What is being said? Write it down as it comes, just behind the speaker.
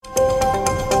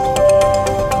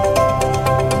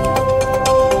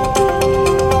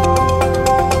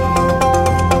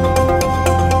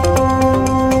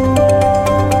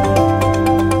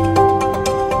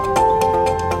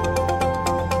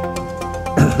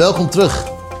Welkom terug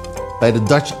bij de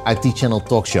Dutch IT Channel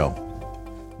Talkshow.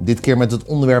 Dit keer met het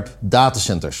onderwerp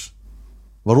datacenters.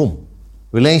 Waarom?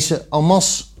 We lezen en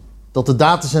masse dat de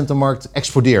datacentermarkt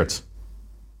explodeert.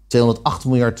 $208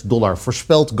 miljard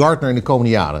voorspelt Gartner in de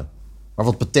komende jaren. Maar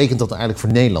wat betekent dat eigenlijk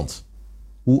voor Nederland?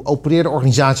 Hoe opereren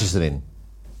organisaties erin?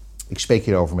 Ik spreek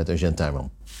hierover met Eugène Tuinman.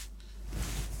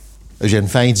 Eugène,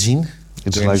 fijn je te zien.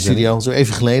 Het in de studio, zo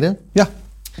even geleden. Ja.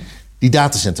 Die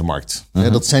datacentermarkt.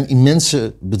 Dat zijn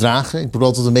immense bedragen. Ik probeer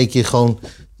altijd een beetje gewoon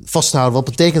vast te houden. Wat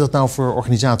betekent dat nou voor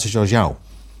organisaties zoals jou?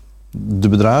 De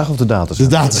bedragen of de datacenters?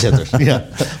 De datacenters, ja.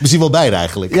 Misschien wel beide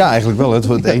eigenlijk. Ja, eigenlijk wel.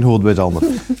 Het een hoort bij het ander.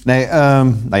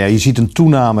 Nee, je ziet een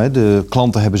toename. De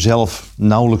klanten hebben zelf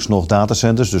nauwelijks nog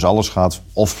datacenters. Dus alles gaat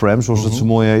off-prem, zoals het zo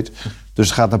mooi heet. Dus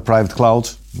het gaat naar private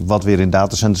cloud, wat weer in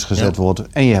datacenters gezet wordt.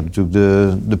 En je hebt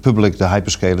natuurlijk de public, de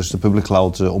hyperscalers, de public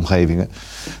cloud omgevingen.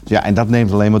 Ja, en dat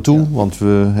neemt alleen maar toe, want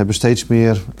we hebben steeds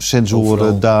meer sensoren,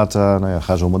 overal. Data.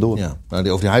 Ga zo maar door. Ja.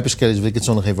 Over die hyperscalers wil ik het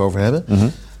zo nog even over hebben.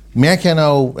 Merk jij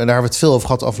nou, en daar hebben we het veel over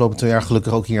gehad de afgelopen 2 jaar,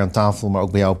 gelukkig ook hier aan tafel, maar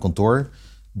ook bij jou op kantoor,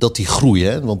 dat die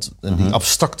groeien, want die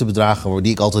abstracte bedragen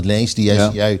die ik altijd lees, die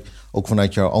jij ook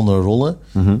vanuit jouw andere rollen,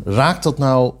 raakt dat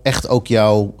nou echt ook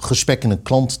jouw gesprek in een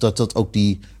klant, dat ook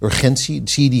die urgentie,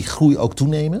 zie je die groei ook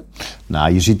toenemen?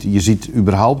 Nou, je ziet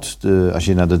überhaupt, als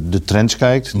je naar de trends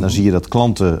kijkt, dan zie je dat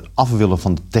klanten af willen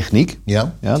van de techniek.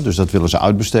 Ja, dus dat willen ze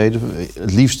uitbesteden,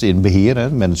 het liefst in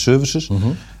beheer, managed services.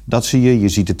 Dat zie je. Je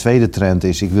ziet de tweede trend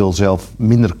is, ik wil zelf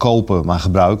minder kopen, maar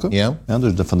gebruiken. Ja,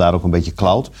 dus vandaar ook een beetje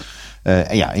cloud.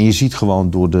 En je ziet gewoon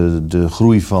door de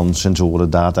groei van sensoren,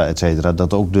 data, et cetera,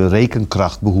 dat ook de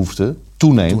rekenkrachtbehoefte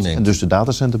toeneemt. En dus de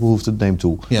datacenterbehoefte neemt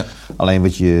toe. Ja. Alleen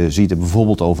wat je ziet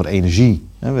bijvoorbeeld over energie.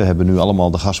 We hebben nu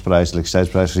allemaal de gasprijs, de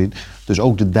elektriciteitsprijs gezien. Dus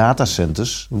ook de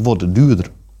datacenters worden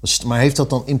duurder. Maar heeft dat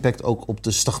dan impact ook op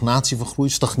de stagnatie van groei?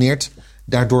 Stagneert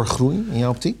daardoor groei in jouw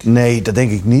optiek? Nee, dat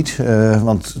denk ik niet.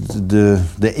 Want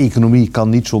de economie kan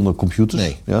niet zonder computers.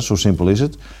 Nee. Ja, zo simpel is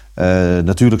het.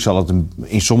 Natuurlijk zal het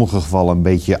in sommige gevallen een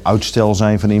beetje uitstel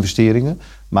zijn van investeringen.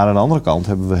 Maar aan de andere kant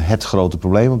hebben we het grote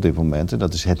probleem op dit moment. En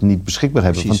dat is het niet beschikbaar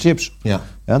hebben van chips. Ja.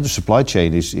 De supply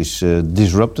chain is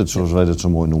disrupted, zoals wij dat zo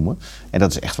mooi noemen. En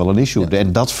dat is echt wel een issue. Ja.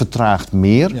 En dat vertraagt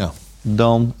meer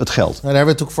dan het geld. Daar hebben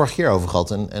we het ook vorig jaar over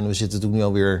gehad. En we zitten natuurlijk nu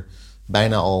alweer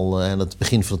bijna al aan het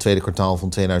begin van het tweede kwartaal van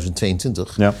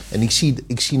 2022. Ja. En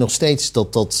ik zie nog steeds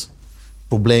dat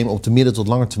probleem op de midden- tot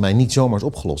lange termijn niet zomaar is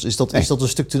opgelost. Is dat een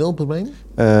structureel probleem?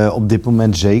 Op dit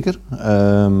moment zeker.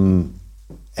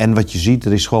 En wat je ziet,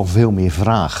 er is gewoon veel meer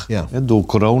vraag. Ja. Door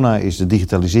corona is de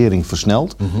digitalisering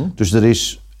versneld. Dus er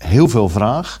is heel veel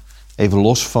vraag. Even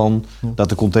los van dat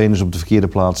de containers op de verkeerde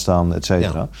plaats staan, et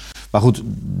cetera. Ja. Maar goed,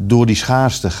 door die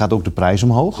schaarste gaat ook de prijs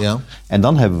omhoog. Ja. En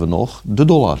dan hebben we nog de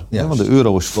dollar. Ja, want de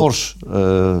euro is fors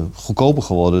goedkoper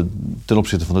geworden ten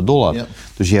opzichte van de dollar. Ja.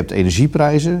 Dus je hebt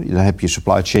energieprijzen, dan heb je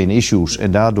supply chain issues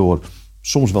en daardoor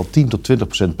soms wel 10 tot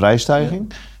 20%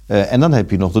 prijsstijging. Ja. En dan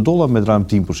heb je nog de dollar met ruim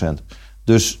 10%.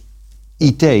 Dus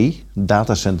IT,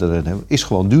 datacenter, is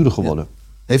gewoon duurder geworden. Ja.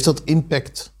 Heeft dat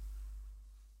impact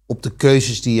op de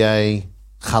keuzes die jij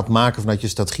gaat maken vanuit je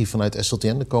strategie vanuit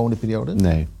SLTN de komende periode?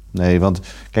 Nee, want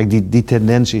kijk, die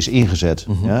tendens is ingezet.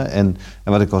 Ja? En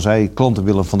wat ik al zei, klanten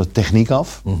willen van de techniek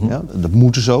af. Ja? Dat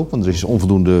moeten ze ook, want er is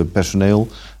onvoldoende personeel.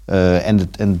 En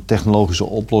de technologische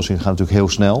oplossing gaat natuurlijk heel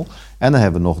snel. En dan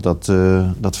hebben we nog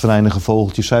dat venijnige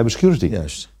vogeltje cybersecurity.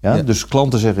 Juist. Ja? Dus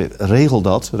klanten zeggen,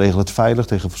 regel het veilig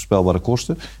tegen voorspelbare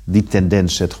kosten. Die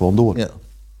tendens zet gewoon door. Ja.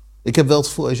 Ik heb wel het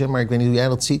gevoel, maar ik weet niet hoe jij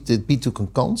dat ziet. Dit biedt natuurlijk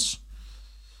een kans.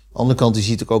 Aan de andere kant je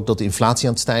ziet ook dat de inflatie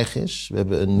aan het stijgen is. We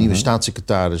hebben een nieuwe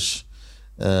staatssecretaris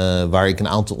waar ik een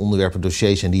aantal onderwerpen,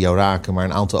 dossiers en die jou raken, maar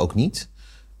een aantal ook niet.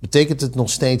 Betekent het nog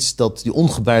steeds dat die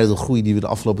ongebreidelde groei die we de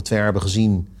afgelopen 2 jaar hebben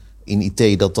gezien in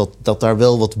IT, dat daar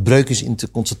wel wat breukjes in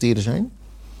te constateren zijn?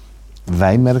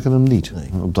 Wij merken hem niet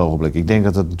op het ogenblik. Ik denk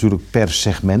dat het natuurlijk per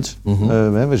segment.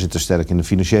 We zitten sterk in de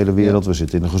financiële wereld, we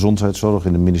zitten in de gezondheidszorg,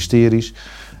 in de ministeries,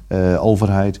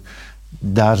 overheid.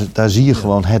 Daar zie je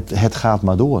gewoon, het gaat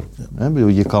maar door. Ja.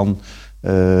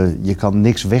 Je kan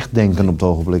niks wegdenken op het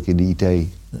ogenblik in de IT.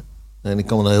 Ja. En ik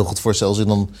kan me heel goed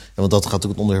voorstellen, want dat gaat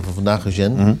ook het onderwerp van vandaag,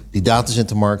 Eugène. Die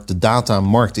datacentermarkt, de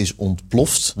datamarkt is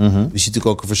ontploft. Je ziet natuurlijk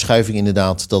ook een verschuiving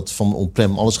inderdaad, dat van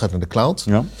on-prem alles gaat naar de cloud.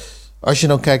 Ja. Als je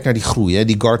nou kijkt naar die groei,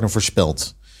 die Gartner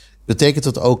voorspelt, betekent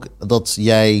dat ook dat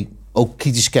jij ook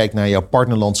kritisch kijkt naar jouw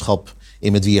partnerlandschap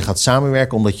en met wie je gaat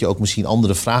samenwerken, omdat je ook misschien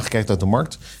andere vragen krijgt uit de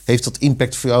markt? Heeft dat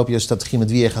impact voor jou op je strategie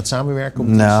met wie je gaat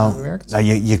samenwerken?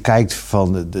 Je kijkt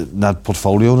naar het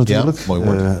portfolio natuurlijk. Ja, mooi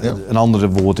woord. Een ander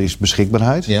woord is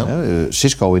beschikbaarheid. Ja.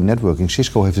 Cisco in networking.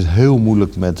 Cisco heeft het heel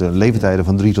moeilijk met leeftijden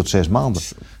van 3 tot 6 maanden.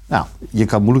 Nou, je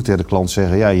kan moeilijk tegen de klant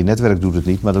zeggen, ja, je netwerk doet het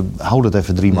niet, maar hou dat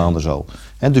even 3 maanden zo.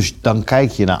 En dus dan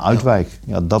kijk je naar uitwijk.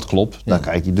 Ja, dat klopt. Daar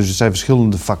kijk je. Dus het zijn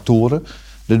verschillende factoren.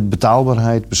 De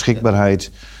betaalbaarheid,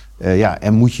 beschikbaarheid.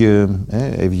 En moet je,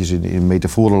 eventjes in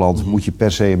metaforenland, moet je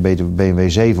per se een BMW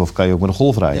 7 of kan je ook met een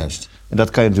Golf rijden? Juist. En dat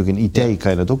kan je natuurlijk in IT,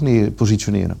 kan je dat ook niet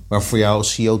positioneren. Maar voor jou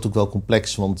als CEO ook wel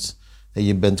complex, want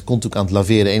je bent continu aan het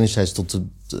laveren enerzijds tot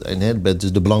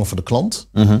de belangen van de klant.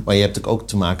 Maar je hebt ook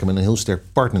te maken met een heel sterk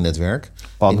partnernetwerk.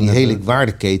 En die hele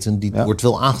waardeketen die wordt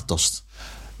wel aangetast.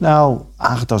 Nou,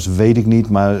 aangetast weet ik niet,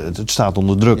 maar het staat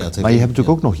onder druk. Ja, maar je hebt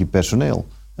natuurlijk ook nog je personeel.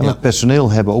 En het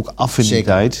personeel hebben ook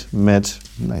affiniteit met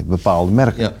bepaalde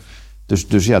merken. Ja.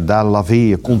 Dus daar laveer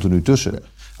je continu tussen. Ja.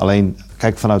 Alleen,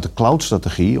 kijk, vanuit de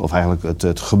cloud-strategie, of eigenlijk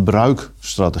het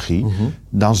gebruikstrategie,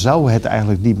 dan zou het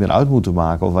eigenlijk niet meer uit moeten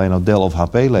maken of wij nou Dell of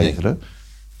HP leveren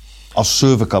als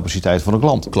servercapaciteit van een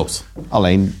klant. Klopt.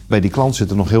 Alleen, bij die klant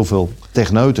zitten nog heel veel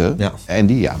techneuten. Ja. En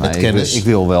die, ik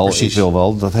wil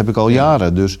wel, dat heb ik al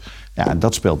jaren. Dus ja,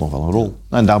 dat speelt nog wel een rol.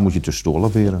 En daar moet je tussendoor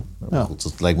laveren. Ja. Goed,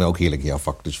 dat lijkt me ook heerlijk in jouw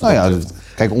vak. Dus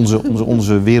kijk,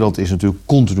 onze wereld is natuurlijk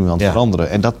continu aan het veranderen.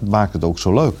 En dat maakt het ook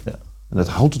zo leuk. Ja. En dat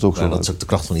houdt het ook zo leuk. Dat is ook de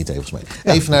kracht van IT volgens mij.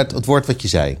 Ja. Even naar het woord wat je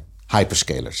zei.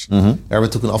 Hyperscalers. Daar hebben we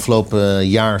natuurlijk een afgelopen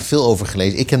jaar veel over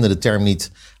gelezen. Ik kende de term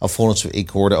niet. Alvorens ik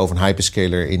hoorde over een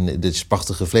hyperscaler in dit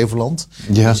prachtige Flevoland.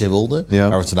 In Zeewolde. Ja. Waar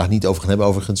we het vandaag niet over gaan hebben,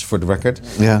 overigens, voor de record.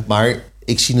 Ja. Maar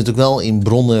ik zie natuurlijk wel in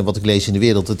bronnen, wat ik lees in de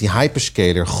wereld, dat die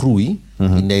hyperscaler groei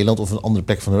in Nederland of een andere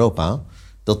plek van Europa,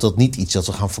 dat niet iets dat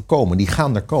we gaan voorkomen. Die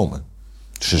gaan er komen.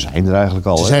 Ze zijn er eigenlijk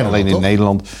al. Alleen in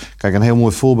Nederland. Kijk, een heel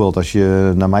mooi voorbeeld. Als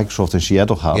je naar Microsoft in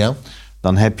Seattle gaat,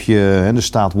 dan heb je de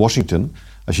staat Washington.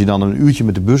 Als je dan een uurtje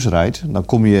met de bus rijdt, dan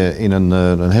kom je in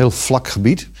een heel vlak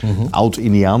gebied.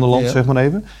 Oud-Indianenland, zeg maar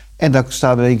even. En daar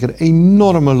staan in één keer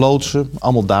enorme loodsen,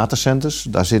 allemaal datacenters.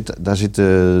 Daar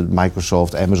zitten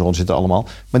Microsoft, Amazon zitten allemaal.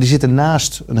 Maar die zitten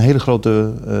naast een hele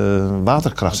grote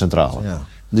waterkrachtcentrale. Ja.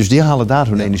 Dus die halen daar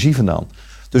hun energie vandaan.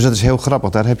 Dus dat is heel grappig.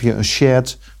 Daar heb je een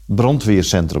shared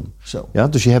brandweercentrum. Ja,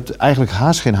 dus je hebt eigenlijk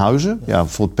haast geen huizen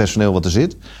voor het personeel wat er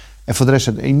zit. En voor de rest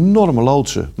zijn het enorme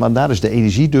loodsen. Maar daar is de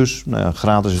energie dus,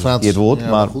 gratis is het verkeerd woord,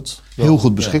 maar goed, heel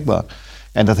goed beschikbaar. Ja.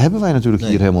 En dat hebben wij natuurlijk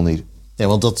hier helemaal niet. Ja,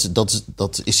 want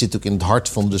dat zit ook in het hart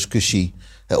van de discussie.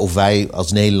 Of wij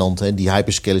als Nederland die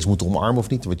hyperscalers moeten omarmen of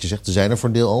niet. Wat je zegt, er zijn er voor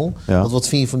een deel al. Ja. Wat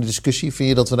vind je van de discussie? Vind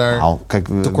je dat we daar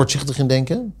te kortzichtig in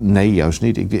denken? Nee, juist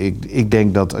niet. Ik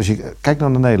denk dat als je kijkt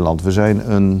naar Nederland. We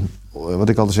zijn wat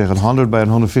ik altijd zeg, een 100 by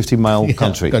 150 mile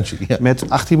country. Met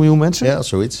 18 miljoen mensen. Ja,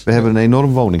 zoiets. We hebben een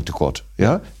enorm woningtekort.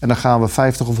 Ja? En dan gaan we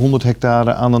 50 of 100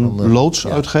 hectare aan een loods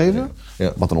uitgeven.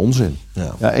 Ja. Wat een onzin.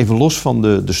 Ja, even los van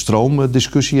de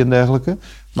stroomdiscussie en dergelijke.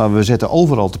 Maar we zetten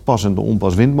overal te pas en te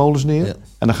onpas windmolens neer. Ja.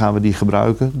 En dan gaan we die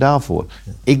gebruiken daarvoor.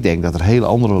 Ja. Ik denk dat er hele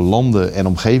andere landen en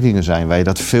omgevingen zijn waar je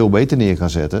dat veel beter neer kan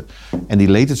zetten. En die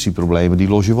latency-problemen, die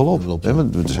los je wel op. Want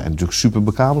er zijn natuurlijk super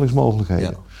bekabelingsmogelijkheden.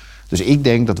 Ja. Dus ik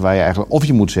denk dat wij eigenlijk, of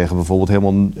je moet zeggen, bijvoorbeeld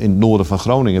helemaal in het noorden van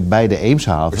Groningen, bij de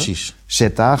Eemshaven. Precies.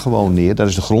 Zet daar gewoon neer. Daar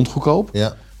is de grond goedkoop.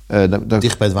 Ja.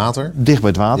 Dicht bij het water. Dicht bij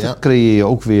het water. Creëer je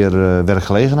ook weer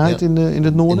werkgelegenheid in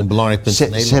het noorden. In een belangrijk punt van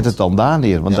Nederland. Zet het dan daar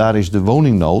neer. Want daar is de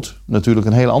woningnood natuurlijk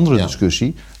een hele andere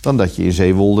discussie dan dat je in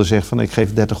Zeewolde zegt van ik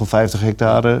geef 30 of 50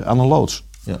 hectare aan een loods.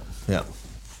 Ja.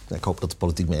 Ik hoop dat de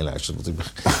politiek meeluistert. Want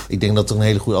ik denk dat het een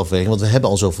hele goede afweging is. Want we hebben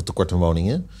al zoveel tekort aan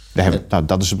woningen.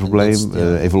 Dat is het probleem.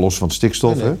 Even los van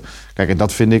stikstof. Nee. Hè? Kijk, en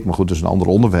dat vind ik, maar goed, dat is een ander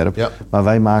onderwerp. Ja. Maar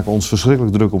wij maken ons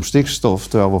verschrikkelijk druk om stikstof,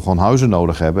 terwijl we gewoon huizen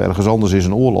nodig hebben. Ergens anders is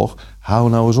een oorlog. Hou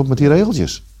nou eens op met die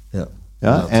regeltjes.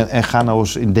 Ja? En ga nou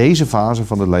eens in deze fase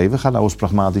van het leven, ga nou eens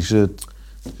pragmatisch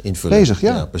invullen. Bezig.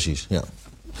 Ja, precies. Ja.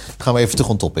 Gaan we even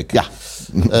terug on topic. Ja.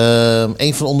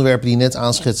 Een van de onderwerpen die je net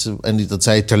aanschetste, en dat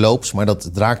zei je terloops, maar dat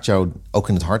raakt jou ook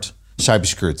in het hart.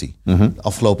 Cybersecurity. De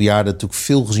afgelopen jaren natuurlijk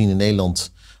veel gezien in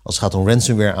Nederland als het gaat om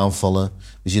ransomware aanvallen.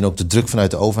 We zien ook de druk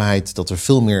vanuit de overheid dat er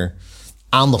veel meer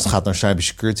aandacht gaat naar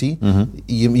cybersecurity.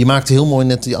 Je maakte heel mooi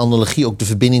net die analogie, ook de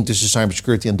verbinding tussen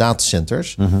cybersecurity en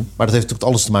datacenters. Maar dat heeft natuurlijk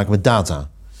alles te maken met data.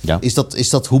 Ja.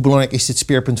 Hoe belangrijk is dit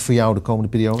speerpunt voor jou de komende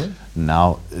periode?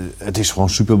 Nou, het is gewoon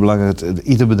superbelangrijk.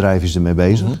 Ieder bedrijf is ermee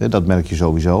bezig. Dat merk je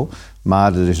sowieso.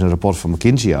 Maar er is een rapport van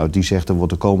McKinsey uit. Die zegt er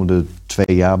wordt de komende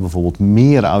 2 jaar bijvoorbeeld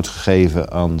meer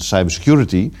uitgegeven aan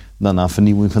cybersecurity dan aan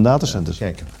vernieuwing van datacenters.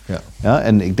 Ja,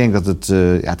 en ik denk dat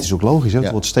het is ook logisch. Hè?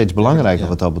 Het wordt steeds belangrijker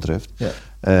wat dat betreft.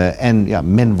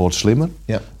 Men wordt slimmer.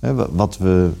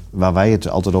 Waar wij het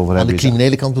altijd over hebben. Aan de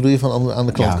criminele kant bedoel je van aan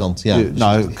de klantkant?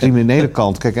 De criminele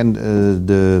kant. Kijk, en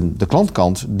de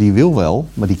klantkant die wil wel,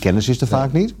 maar die kennis is er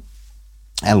vaak niet.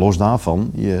 En los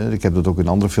daarvan, ik heb dat ook in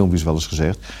andere filmpjes wel eens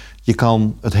gezegd. Je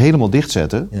kan het helemaal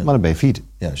dichtzetten, maar dan ben je failliet.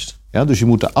 Juist. Ja, dus je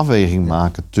moet de afweging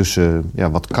maken tussen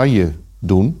wat kan je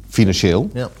doen, financieel,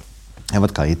 en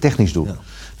wat kan je technisch doen. Ja.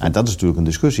 En dat is natuurlijk een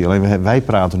discussie. Alleen wij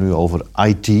praten nu over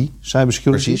IT,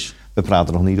 cybersecurity. Precies. We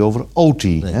praten nog niet over OT,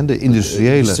 de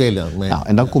industriële. Nou,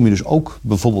 en dan kom je dus ook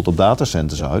bijvoorbeeld op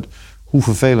datacenters uit. Hoe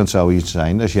vervelend zou het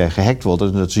zijn als jij gehackt wordt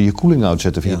en dat ze je koeling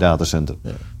uitzetten via je datacenter. Ja.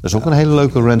 Dat is ook een hele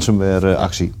leuke ransomware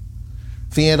actie.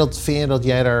 Vind jij dat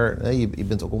jij daar... Je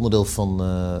bent ook onderdeel van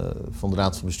de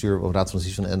raad van bestuur of raad van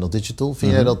advies van NL Digital.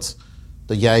 Vind jij dat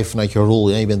jij vanuit je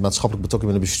rol... je bent maatschappelijk betrokken,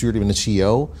 je bent een bestuurder, je bent een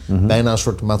CEO... bijna een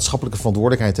soort maatschappelijke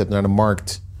verantwoordelijkheid hebt naar de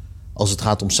markt... als het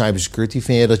gaat om cybersecurity.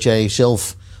 Vind jij dat jij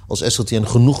zelf als SLTN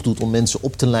genoeg doet om mensen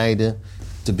op te leiden...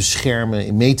 te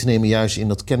beschermen, mee te nemen juist in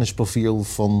dat kennisprofiel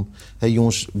van...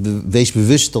 jongens, wees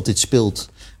bewust dat dit speelt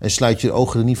en sluit je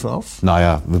ogen er niet van af? Nou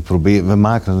ja, we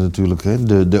maken het natuurlijk...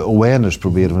 de awareness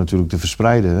proberen we natuurlijk te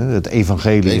verspreiden. Het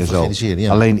evangelie en zo.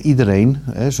 Ja. Alleen iedereen,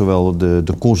 zowel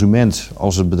de consument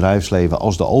als het bedrijfsleven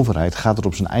als de overheid... gaat er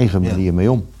op zijn eigen manier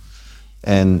mee om.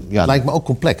 En, het lijkt me ook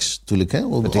complex natuurlijk. Hè?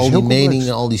 Al die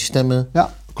meningen, al die stemmen...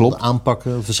 Ja. Klopt.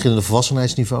 Aanpakken, verschillende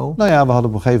volwassenheidsniveau. Nou ja, we hadden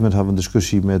op een gegeven moment een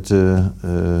discussie met de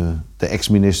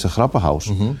ex-minister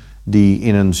Grapperhaus. Die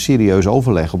in een serieus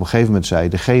overleg op een gegeven moment zei...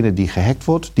 degene die gehackt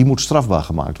wordt, die moet strafbaar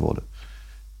gemaakt worden.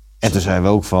 En toen zeiden we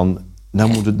ook van,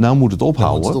 nou moet het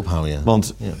ophouden.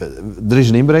 Want er is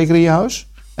een inbreker in je huis...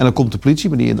 en dan komt de politie,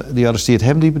 maar die arresteert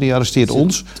hem niet... maar die arresteert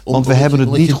ons, want we hebben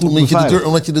het niet goed beveiligd.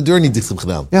 Omdat je de deur niet dicht hebt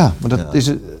gedaan. Ja, maar dat is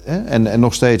het. En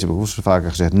nog steeds, heb ik vaker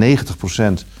gezegd...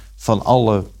 90% van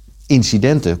alle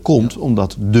incidenten komt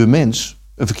omdat de mens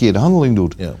een verkeerde handeling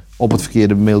doet. Ja. Op het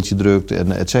verkeerde mailtje drukt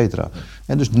en et cetera.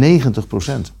 En dus 90%. Dus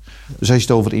als je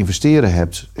het over investeren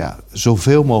hebt,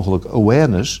 zoveel mogelijk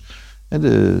awareness.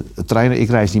 Ik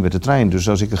reis niet met de trein, dus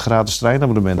als ik een gratis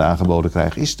treinabonnement aangeboden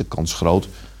krijg, is de kans groot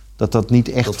dat dat niet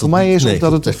echt voor mij is, of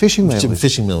dat het een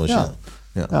phishingmail is.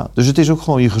 Ja. Dus het is ook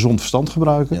gewoon je gezond verstand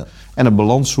gebruiken en een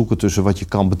balans zoeken tussen wat je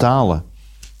kan betalen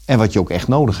en wat je ook echt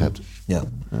nodig hebt. Ja.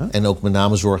 En ook met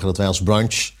name zorgen dat wij als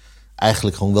branche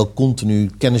eigenlijk gewoon wel continu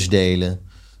kennis delen.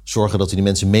 Zorgen dat we die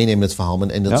mensen meenemen met het verhaal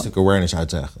en dat stuk awareness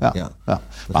uitdragen. Ja.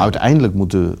 Maar uiteindelijk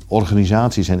moeten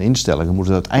organisaties en instellingen het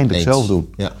uiteindelijk zelf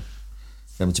doen. Ja.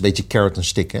 Het is een beetje carrot en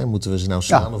stick. Hè? Moeten we ze nou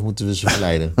slaan of moeten we ze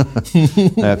verleiden?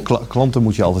 Klanten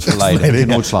moet je altijd verleiden.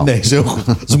 Nooit slaan. Nee, zo goed.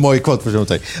 Dat is een mooie quote voor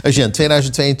zometeen. Eugène,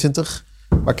 2022,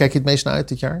 waar kijk je het meest naar uit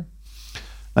dit jaar?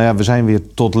 Nou ja, we zijn weer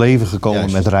tot leven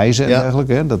gekomen met reizen en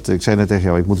dergelijke. Hè? Ik zei net tegen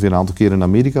jou, ik moet weer een aantal keren naar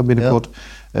Amerika binnenkort.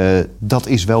 Dat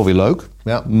is wel weer leuk.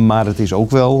 Ja. Maar het is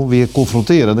ook wel weer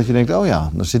confronterend. Dat je denkt,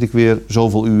 dan zit ik weer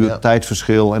zoveel uur,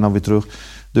 tijdverschil en dan weer terug.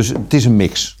 Dus het is een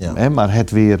mix. Ja. Hè? Maar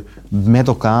het weer met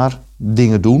elkaar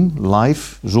dingen doen,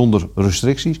 live, zonder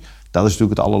restricties. Dat is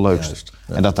natuurlijk het allerleukste.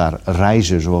 Ja. En dat daar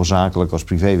reizen, zowel zakelijk als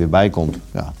privé, weer bij komt.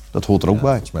 Ja, dat hoort er ook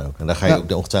bij. Mij ook. En daar ga je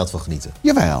ook ongetwijfeld van genieten.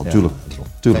 Jawel, tuurlijk.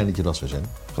 Fijn dat je dat zo zijn.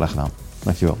 Graag gedaan.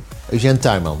 Dankjewel. Eugène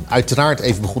Tuinman, uiteraard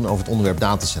even begonnen over het onderwerp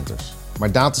datacenters.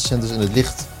 Maar datacenters in het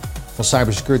licht van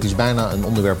cybersecurity is bijna een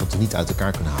onderwerp dat we niet uit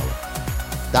elkaar kunnen houden.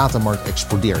 De datamarkt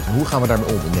explodeert. En hoe gaan we daarmee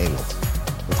om in Nederland?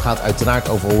 Het gaat uiteraard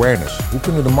over awareness. Hoe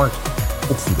kunnen we de markt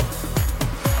opvoeden?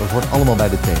 Dat hoort allemaal bij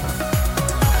dit thema.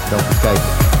 Dank voor het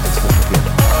kijken.